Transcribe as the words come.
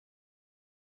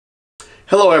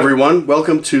Hello everyone,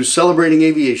 welcome to Celebrating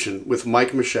Aviation with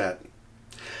Mike Machat.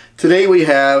 Today we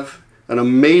have an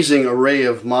amazing array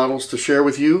of models to share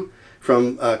with you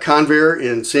from Convair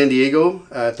in San Diego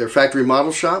at their factory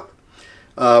model shop.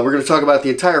 We're going to talk about the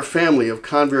entire family of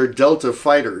Convair Delta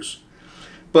fighters.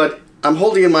 But I'm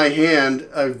holding in my hand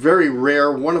a very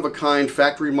rare, one-of-a-kind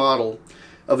factory model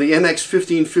of the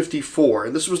MX-1554.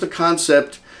 And this was the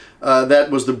concept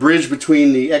that was the bridge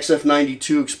between the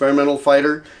XF-92 experimental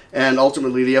fighter and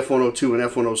ultimately the F-102 and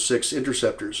F-106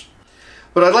 interceptors.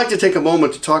 But I'd like to take a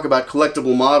moment to talk about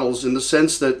collectible models in the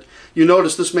sense that you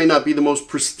notice this may not be the most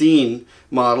pristine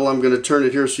model. I'm going to turn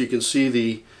it here so you can see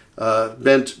the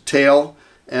bent tail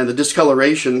and the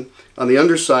discoloration. On the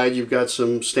underside you've got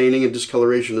some staining and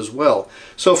discoloration as well.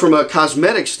 So from a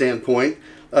cosmetic standpoint,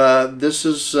 this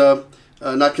is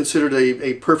not considered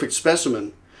a perfect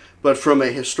specimen. But from a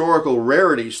historical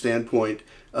rarity standpoint,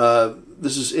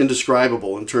 this is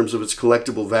indescribable in terms of its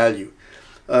collectible value.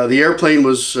 The airplane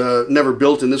was never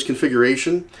built in this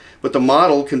configuration, but the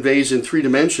model conveys in 3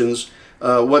 dimensions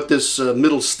what this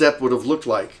middle step would have looked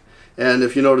like. And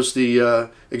if you notice, the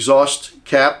exhaust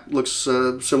cap looks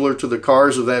similar to the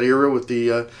cars of that era with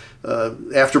the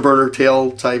afterburner tail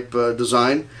type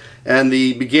design, and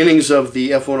the beginnings of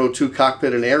the F-102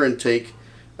 cockpit and air intake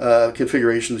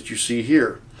configuration that you see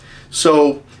here.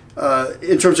 So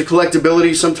in terms of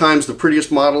collectability, sometimes the prettiest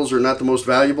models are not the most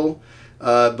valuable,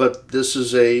 but this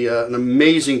is an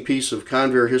amazing piece of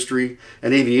Convair history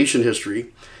and aviation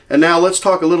history. And now let's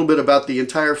talk a little bit about the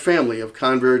entire family of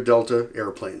Convair Delta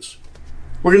airplanes.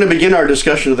 We're going to begin our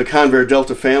discussion of the Convair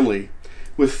Delta family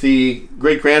with the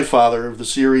great-grandfather of the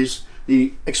series,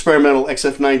 the experimental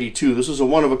XF-92. This is a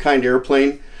one-of-a-kind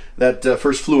airplane that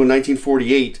first flew in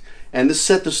 1948. And this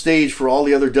set the stage for all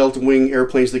the other Delta Wing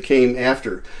airplanes that came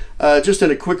after. Just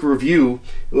in a quick review,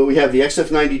 we have the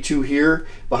XF-92 here.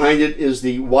 Behind it is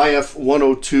the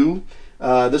YF-102.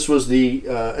 This was the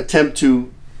attempt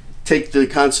to take the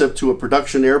concept to a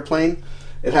production airplane.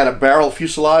 It had a barrel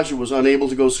fuselage. It was unable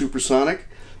to go supersonic.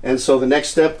 And so the next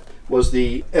step was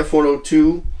the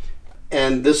F-102.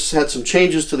 And this had some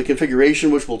changes to the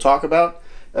configuration, which we'll talk about,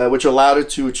 which allowed it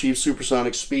to achieve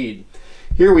supersonic speed.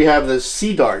 Here we have the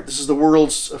Sea Dart. This is the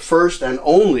world's first and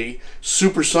only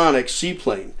supersonic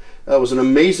seaplane. It was an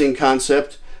amazing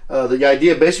concept. The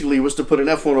idea basically was to put an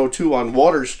F-102 on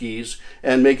water skis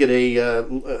and make it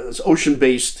an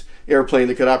ocean-based airplane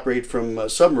that could operate from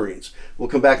submarines. We'll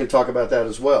come back and talk about that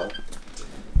as well.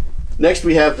 Next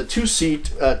we have the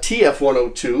 2-seat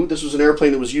TF-102. This was an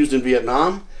airplane that was used in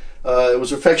Vietnam. It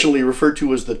was affectionately referred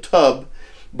to as the Tub,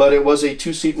 but it was a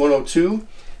 2-seat 102.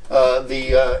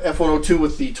 The F-102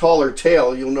 with the taller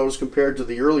tail, you'll notice compared to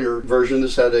the earlier version,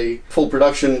 this had a full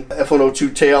production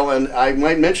F-102 tail, and I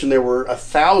might mention there were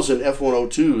 1,000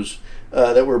 F-102s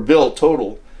that were built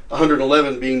total,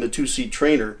 111 being the 2-seat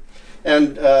trainer.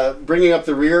 And bringing up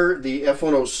the rear, the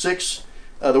F-106,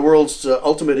 the world's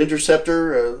ultimate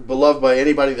interceptor, beloved by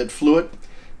anybody that flew it,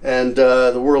 and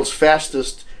the world's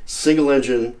fastest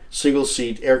single-engine,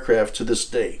 single-seat aircraft to this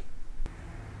day.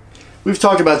 We've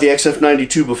talked about the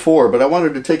XF-92 before, but I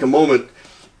wanted to take a moment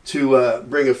to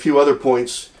bring a few other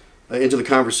points into the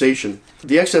conversation.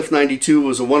 The XF-92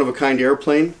 was a one-of-a-kind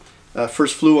airplane.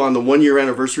 First flew on the 1-year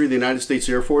anniversary of the United States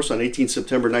Air Force on 18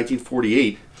 September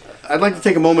 1948. I'd like to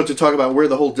take a moment to talk about where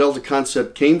the whole Delta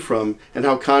concept came from and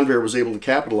how Convair was able to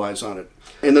capitalize on it.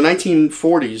 In the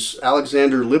 1940s,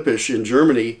 Alexander Lippisch in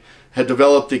Germany had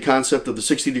developed the concept of the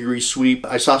 60-degree sweep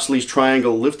isosceles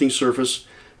triangle lifting surface,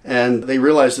 and they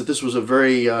realized that this was a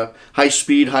very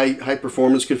high-speed,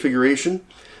 high-performance configuration.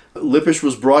 Lippisch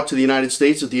was brought to the United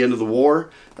States at the end of the war,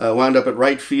 wound up at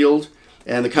Wright Field,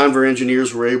 and the Convair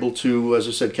engineers were able to, as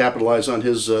I said, capitalize on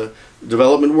his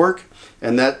development work,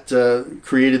 and that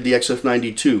created the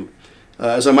XF-92.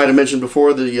 As I might have mentioned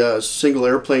before, the single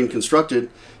airplane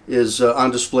constructed is on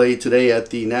display today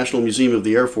at the National Museum of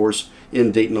the Air Force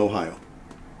in Dayton, Ohio.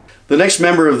 The next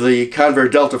member of the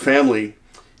Convair Delta family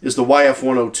is the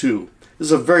YF-102. This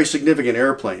is a very significant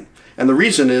airplane, and the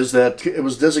reason is that it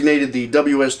was designated the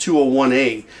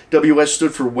WS-201A. WS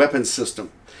stood for Weapons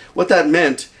System. What that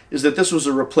meant is that this was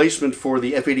a replacement for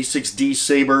the F-86D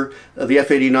Sabre, the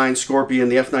F-89 Scorpion,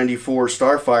 the F-94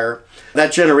 Starfire.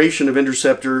 That generation of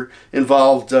interceptor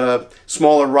involved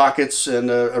smaller rockets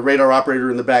and a radar operator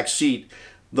in the back seat.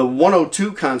 The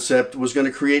 102 concept was going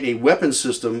to create a weapon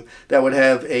system that would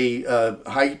have a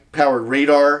high-powered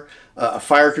radar, a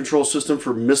fire control system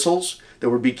for missiles that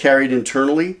would be carried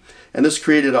internally, and this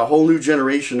created a whole new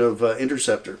generation of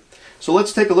interceptor. So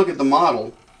let's take a look at the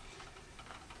model.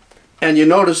 And you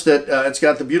notice that it's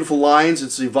got the beautiful lines.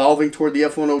 It's evolving toward the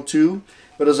F-102,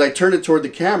 But as I turn it toward the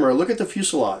camera, look at the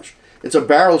fuselage. It's a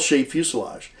barrel-shaped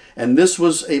fuselage. And this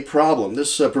was a problem.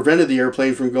 This prevented the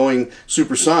airplane from going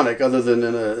supersonic other than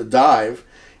in a dive.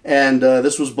 And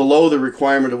this was below the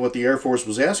requirement of what the Air Force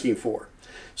was asking for.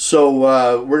 So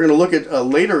we're going to look at a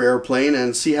later airplane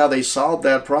and see how they solved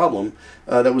that problem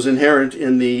that was inherent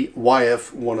in the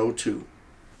YF-102.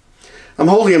 I'm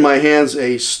holding in my hands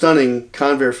a stunning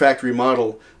Convair factory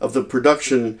model of the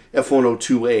production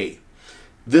F-102A.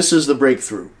 This is the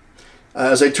breakthrough.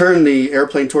 As I turn the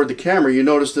airplane toward the camera, you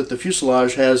notice that the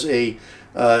fuselage has a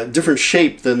different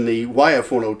shape than the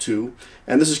YF-102,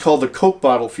 and this is called the Coke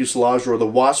bottle fuselage, or the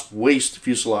wasp waist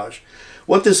fuselage.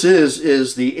 What this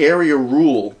is the area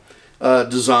rule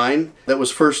design that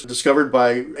was first discovered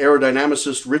by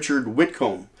aerodynamicist Richard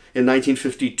Whitcomb in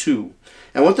 1952.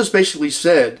 And what this basically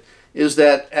said is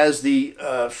that as the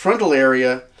frontal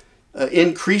area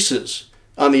increases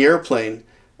on the airplane,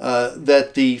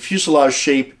 that the fuselage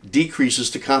shape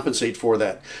decreases to compensate for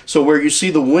that. So where you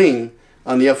see the wing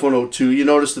on the F-102, you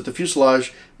notice that the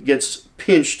fuselage gets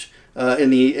pinched in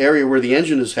the area where the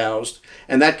engine is housed,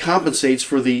 and that compensates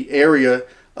for the area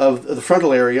of the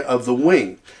frontal area of the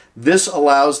wing. This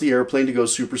allows the airplane to go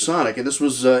supersonic, and this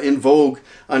was in vogue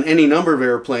on any number of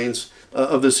airplanes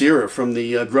of this era, from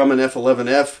the Grumman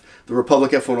F-11F, the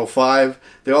Republic F-105.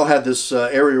 They all had this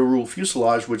area rule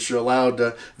fuselage, which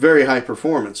allowed very high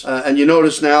performance. And you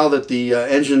notice now that the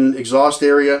engine exhaust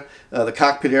area, the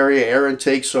cockpit area, air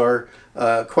intakes are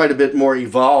quite a bit more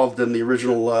evolved than the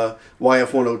original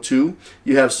YF-102.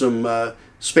 You have some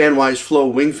spanwise flow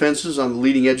wing fences on the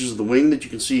leading edges of the wing that you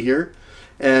can see here.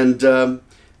 And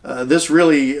this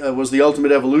really was the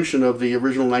ultimate evolution of the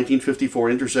original 1954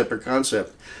 interceptor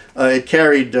concept. It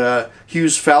carried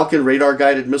Hughes Falcon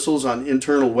radar-guided missiles on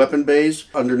internal weapon bays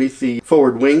underneath the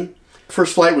forward wing.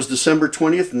 First flight was December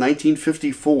 20th,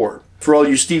 1954. For all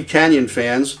you Steve Canyon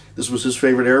fans, this was his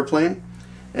favorite airplane.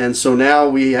 And so now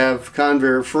we have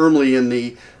Convair firmly in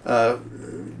the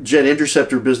jet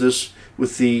interceptor business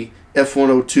with the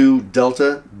F-102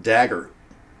 Delta Dagger.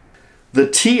 The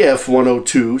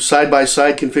TF-102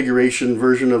 side-by-side configuration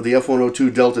version of the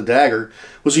F-102 Delta Dagger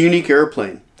was a unique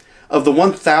airplane. Of the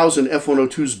 1,000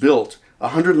 F-102s built,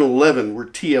 111 were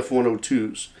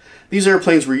TF-102s. These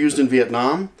airplanes were used in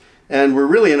Vietnam and were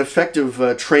really an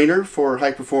effective trainer for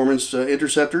high-performance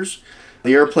interceptors.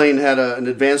 The airplane had an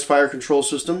advanced fire control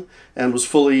system and was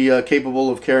fully capable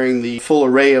of carrying the full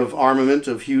array of armament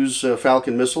of Hughes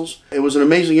Falcon missiles. It was an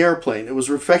amazing airplane. It was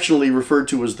affectionately referred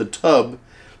to as the Tub,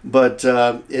 but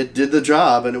it did the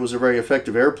job, and it was a very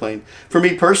effective airplane. For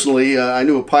me personally, I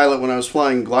knew a pilot when I was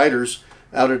flying gliders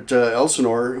out at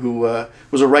Elsinore who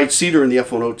was a right-seater in the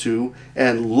F-102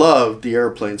 and loved the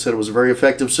airplane. Said it was a very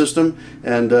effective system,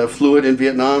 and flew it in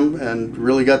Vietnam and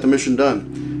really got the mission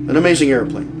done. An amazing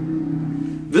airplane.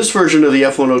 This version of the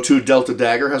F-102 Delta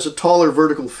Dagger has a taller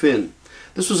vertical fin.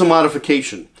 This was a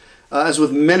modification. As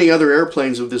with many other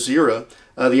airplanes of this era,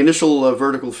 the initial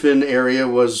vertical fin area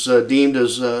was deemed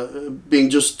as being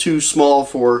just too small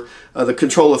for the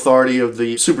control authority of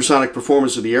the supersonic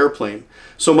performance of the airplane.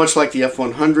 So much like the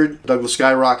F-100, Douglas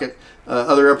Skyrocket,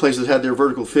 other airplanes that had their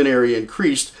vertical fin area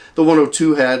increased, the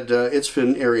 102 had its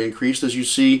fin area increased, as you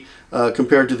see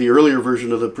compared to the earlier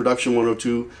version of the production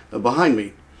 102 behind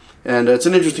me. And it's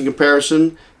an interesting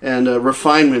comparison and a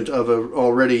refinement of an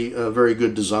already very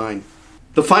good design.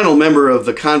 The final member of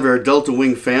the Convair Delta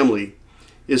Wing family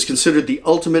is considered the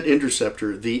ultimate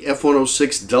interceptor, the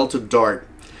F-106 Delta Dart.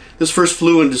 This first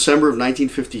flew in December of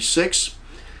 1956,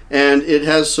 and it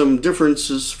has some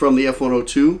differences from the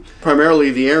F-102.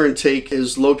 Primarily, the air intake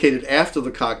is located after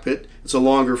the cockpit. It's a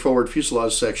longer forward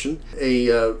fuselage section.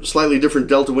 A slightly different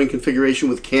Delta Wing configuration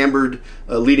with cambered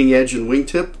leading edge and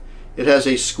wingtip. It has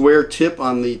a square tip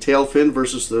on the tail fin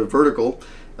versus the vertical.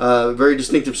 Very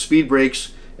distinctive speed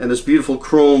brakes and this beautiful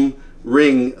chrome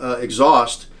ring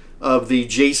exhaust of the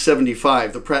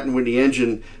J75, the Pratt & Whitney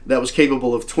engine that was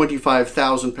capable of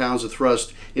 25,000 pounds of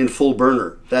thrust in full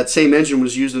burner. That same engine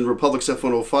was used in Republic's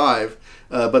F-105,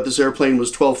 but this airplane was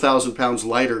 12,000 pounds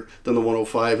lighter than the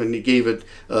 105, and it gave it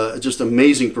just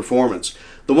amazing performance.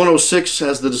 The 106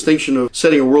 has the distinction of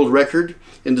setting a world record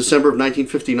in December of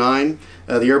 1959.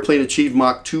 The airplane achieved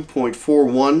Mach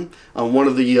 2.41 on one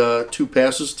of the two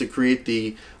passes to create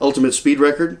the ultimate speed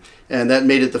record, and that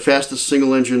made it the fastest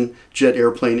single-engine jet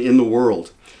airplane in the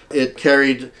world. It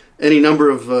carried any number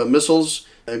of missiles,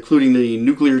 including the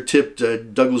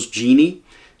nuclear-tipped Douglas Genie,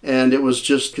 and it was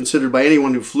just considered by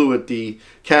anyone who flew it the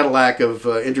Cadillac of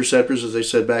interceptors, as they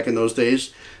said back in those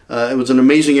days. It was an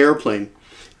amazing airplane.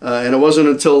 And it wasn't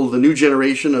until the new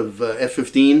generation of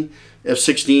F-15,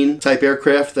 F-16 type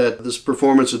aircraft that this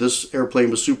performance of this airplane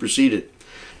was superseded.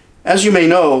 As you may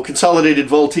know, Consolidated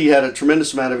Vultee had a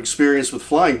tremendous amount of experience with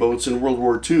flying boats in World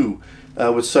War II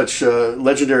with such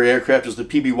legendary aircraft as the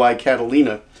PBY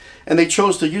Catalina. And they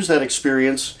chose to use that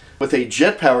experience with a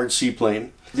jet-powered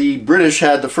seaplane. The British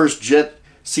had the first jet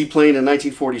seaplane in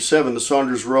 1947, the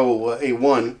Saunders Roe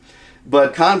A1,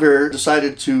 but Convair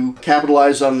decided to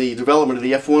capitalize on the development of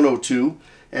the F-102,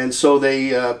 and so they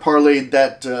parlayed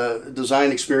that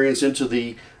design experience into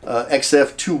the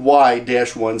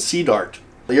XF-2Y-1 Sea Dart.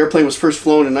 The airplane was first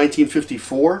flown in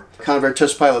 1954. Convair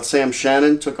test pilot Sam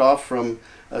Shannon took off from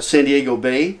San Diego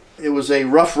Bay. It was a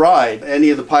rough ride.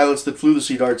 Any of the pilots that flew the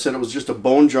Sea Dart said it was just a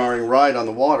bone-jarring ride on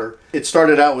the water. It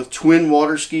started out with twin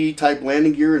water ski type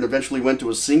landing gear and eventually went to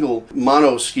a single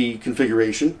mono ski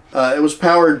configuration. It was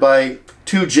powered by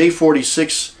two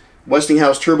J46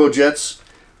 Westinghouse turbojets,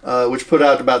 which put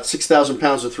out about 6,000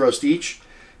 pounds of thrust each.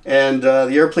 And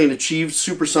the airplane achieved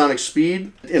supersonic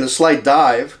speed in a slight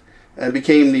dive and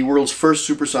became the world's first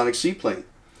supersonic seaplane.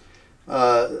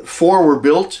 4 were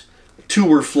built, 2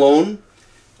 were flown.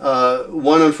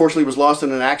 One unfortunately was lost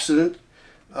in an accident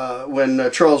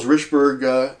when Charles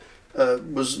Richburg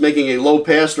was making a low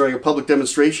pass during a public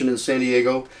demonstration in San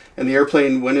Diego, and the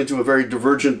airplane went into a very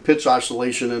divergent pitch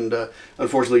oscillation and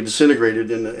unfortunately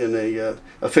disintegrated in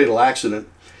a fatal accident.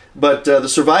 But the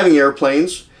surviving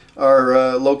airplanes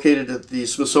are located at the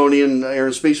Smithsonian Air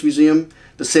and Space Museum,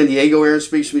 the San Diego Air and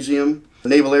Space Museum, the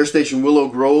Naval Air Station Willow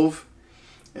Grove,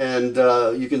 and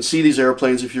you can see these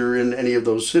airplanes if you're in any of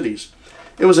those cities.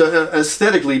 It was an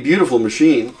aesthetically beautiful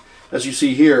machine, as you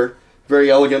see here,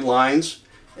 very elegant lines,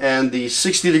 and the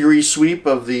 60-degree sweep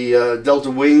of the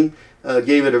Delta wing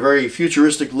gave it a very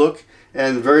futuristic look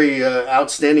and very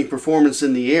outstanding performance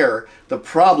in the air. The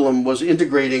problem was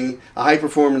integrating a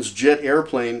high-performance jet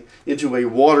airplane into a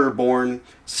waterborne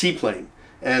seaplane.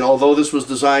 And although this was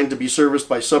designed to be serviced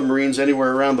by submarines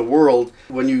anywhere around the world,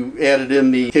 when you added in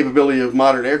the capability of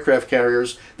modern aircraft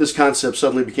carriers, this concept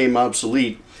suddenly became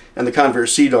obsolete, and the Convair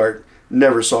Sea Dart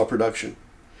never saw production.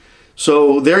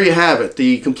 So there you have it,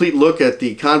 the complete look at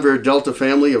the Convair Delta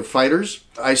family of fighters.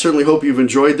 I certainly hope you've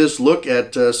enjoyed this look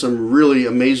at some really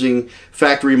amazing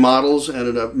factory models and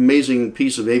an amazing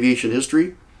piece of aviation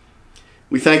history.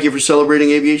 We thank you for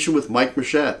celebrating aviation with Mike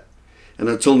Machat. And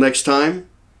until next time,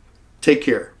 take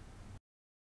care.